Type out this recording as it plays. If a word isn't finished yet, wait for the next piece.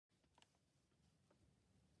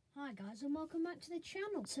Hi guys, and welcome back to the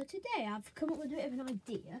channel. So today I've come up with a bit of an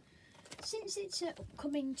idea. Since it's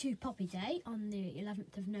coming to Poppy Day on the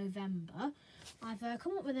 11th of November, I've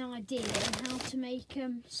come up with an idea on how to make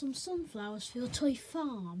some sunflowers for your toy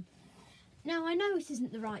farm. Now I know it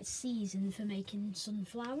isn't the right season for making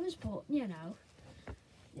sunflowers, but you know,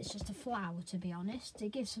 it's just a flower, to be honest, to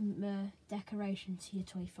give some decoration to your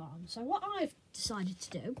toy farm. So what I've decided to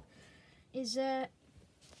do is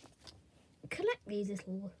collect these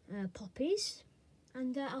little poppies,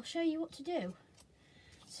 and I'll show you what to do.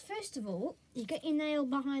 So first of all, you get your nail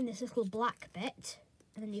behind this little black bit,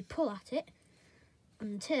 and then you pull at it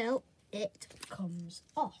until it comes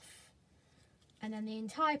off. And then the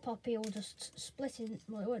entire poppy will just split in,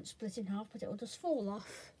 well, it won't split in half, but it will just fall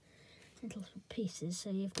off into little pieces. So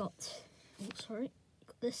you've got, you've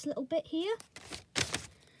got this little bit here,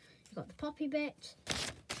 you've got the poppy bit,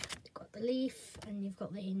 you've got the leaf, and you've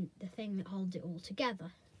got the thing that holds it all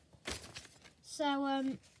together. So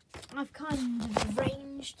I've kind of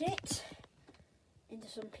arranged it into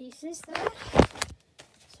some pieces there.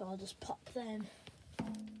 So I'll just pop them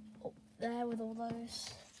up there with all those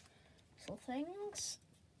little things.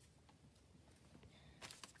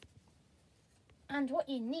 And what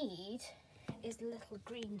you need is the little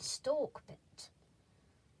green stalk bit.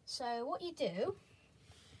 So what you do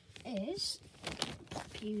is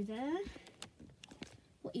pop you there.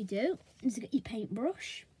 What you do is you get your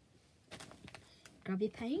paintbrush, grab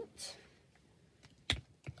your paint,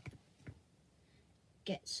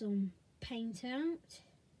 get some paint out,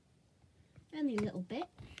 only a little bit,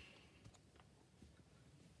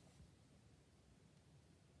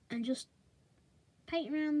 and just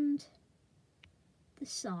paint around the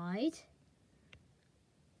side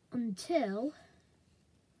until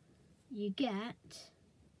you get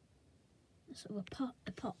sort of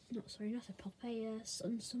a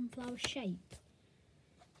sunflower shape.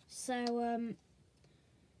 So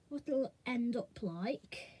what it'll end up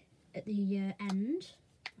like at the end,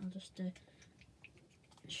 I'll just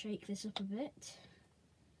shake this up a bit.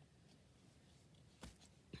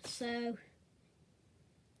 So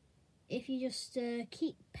if you just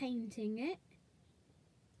keep painting it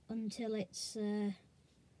until it's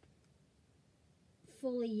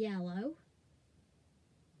fully yellow,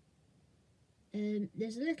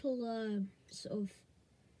 there's a little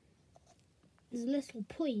there's a little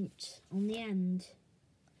point on the end,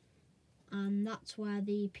 and that's where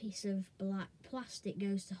the piece of black plastic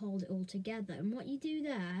goes to hold it all together. And what you do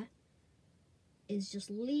there is just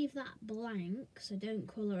leave that blank, so don't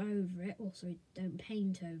colour over it, or sorry, don't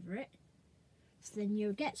paint over it. So then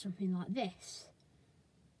you'll get something like this.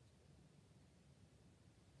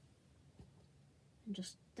 And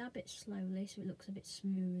just dab it slowly so it looks a bit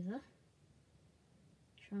smoother.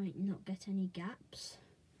 Try and not get any gaps.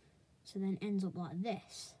 So then it ends up like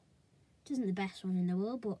this. It isn't the best one in the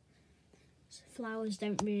world, but flowers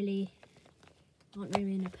aren't really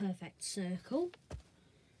in a perfect circle.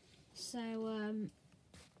 So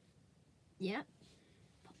yeah,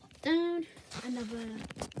 pop that down. And I've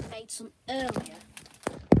made some earlier.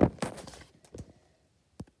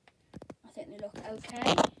 I think they look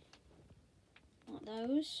okay, like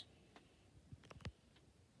those.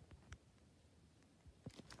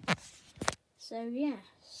 So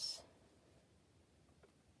yes,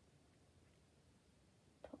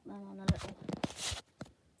 put them on a little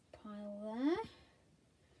pile there,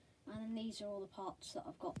 and then these are all the parts that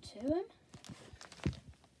I've got to them.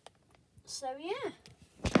 So yeah,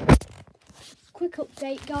 quick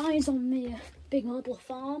update guys on the Big Model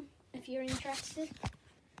farm if you're interested.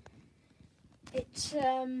 It's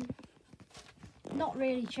not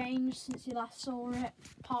really changed since you last saw it,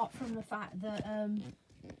 apart from the fact that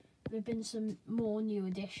there have been some more new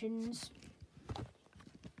additions,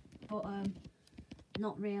 but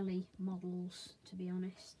not really models, to be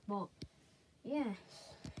honest. But yes,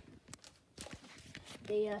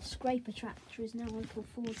 the scraper tractor is now a little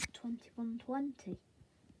Ford 2120.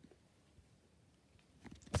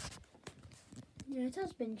 Yeah, it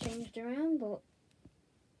has been changed around, but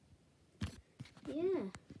yeah.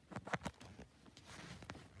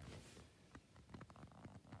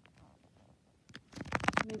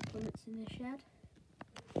 Some implements in the shed.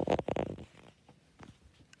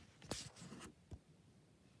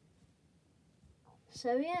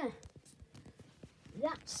 So yeah,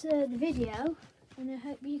 that's the video, and I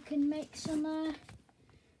hope you can make some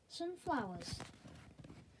sunflowers.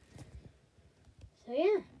 So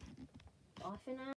yeah, bye for now.